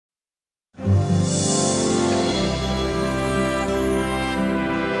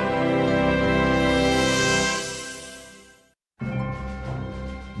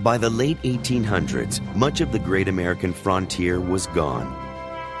By the late 1800s, much of the great American frontier was gone.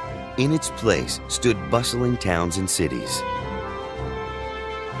 In its place stood bustling towns and cities.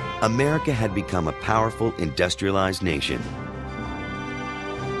 America had become a powerful, industrialized nation.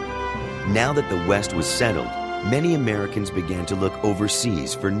 Now that the West was settled, many Americans began to look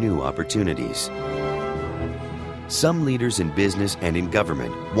overseas for new opportunities. Some leaders in business and in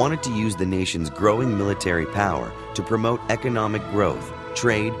government wanted to use the nation's growing military power to promote economic growth,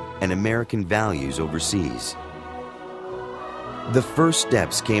 trade, and American values overseas. The first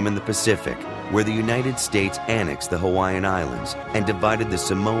steps came in the Pacific, where the United States annexed the Hawaiian Islands and divided the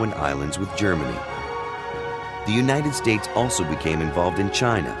Samoan Islands with Germany. The United States also became involved in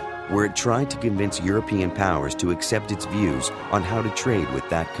China, where it tried to convince European powers to accept its views on how to trade with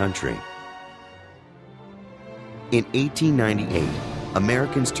that country. In 1898,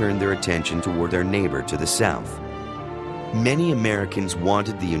 Americans turned their attention toward their neighbor to the south. Many Americans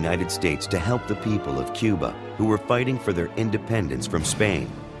wanted the United States to help the people of Cuba, who were fighting for their independence from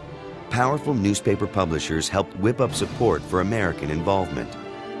Spain. Powerful newspaper publishers helped whip up support for American involvement.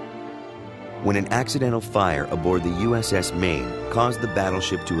 When an accidental fire aboard the USS Maine caused the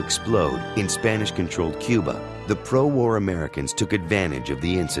battleship to explode in Spanish-controlled Cuba, the pro-war Americans took advantage of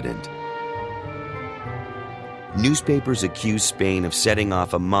the incident. Newspapers accused Spain of setting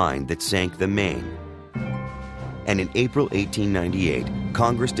off a mine that sank the Maine. And in April 1898,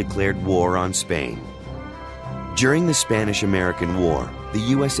 Congress declared war on Spain. During the Spanish-American War, the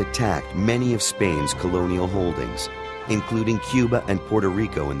U.S. attacked many of Spain's colonial holdings, including Cuba and Puerto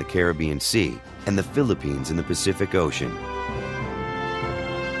Rico in the Caribbean Sea and the Philippines in the Pacific Ocean.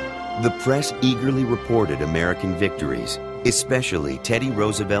 The press eagerly reported American victories, especially Teddy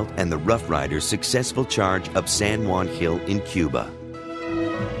Roosevelt and the Rough Riders' successful charge up San Juan Hill in Cuba.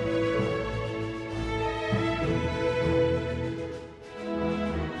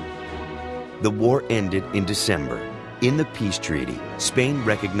 The war ended in December. In the peace treaty, Spain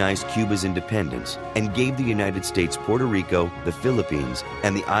recognized Cuba's independence and gave the United States Puerto Rico, the Philippines,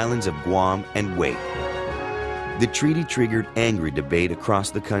 and the islands of Guam and Wake. The treaty triggered angry debate across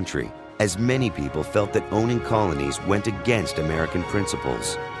the country, as many people felt that owning colonies went against American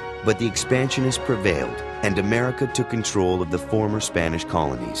principles. But the expansionists prevailed, and America took control of the former Spanish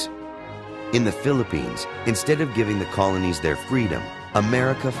colonies. In the Philippines, instead of giving the colonies their freedom,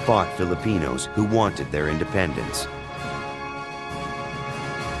 America fought Filipinos who wanted their independence.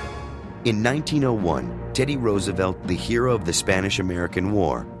 In 1901, Teddy Roosevelt, the hero of the Spanish-American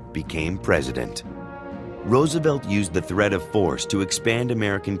War, became president. Roosevelt used the threat of force to expand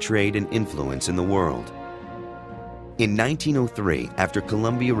American trade and influence in the world. In 1903, after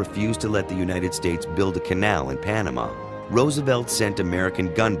Colombia refused to let the United States build a canal in Panama, Roosevelt sent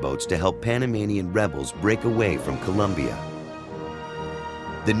American gunboats to help Panamanian rebels break away from Colombia.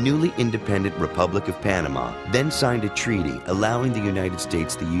 The newly independent Republic of Panama then signed a treaty allowing the United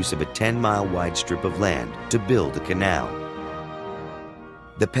States the use of a 10-mile wide strip of land to build a canal.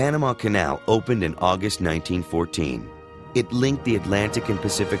 The Panama Canal opened in August 1914. It linked the Atlantic and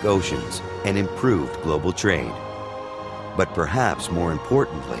Pacific Oceans and improved global trade. But perhaps more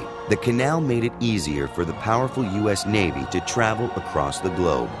importantly, the canal made it easier for the powerful U.S. Navy to travel across the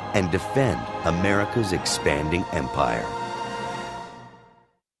globe and defend America's expanding empire.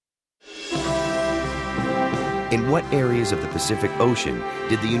 In what areas of the Pacific Ocean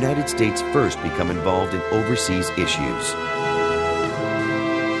did the United States first become involved in overseas issues?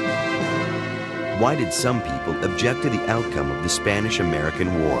 Why did some people object to the outcome of the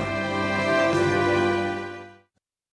Spanish-American War?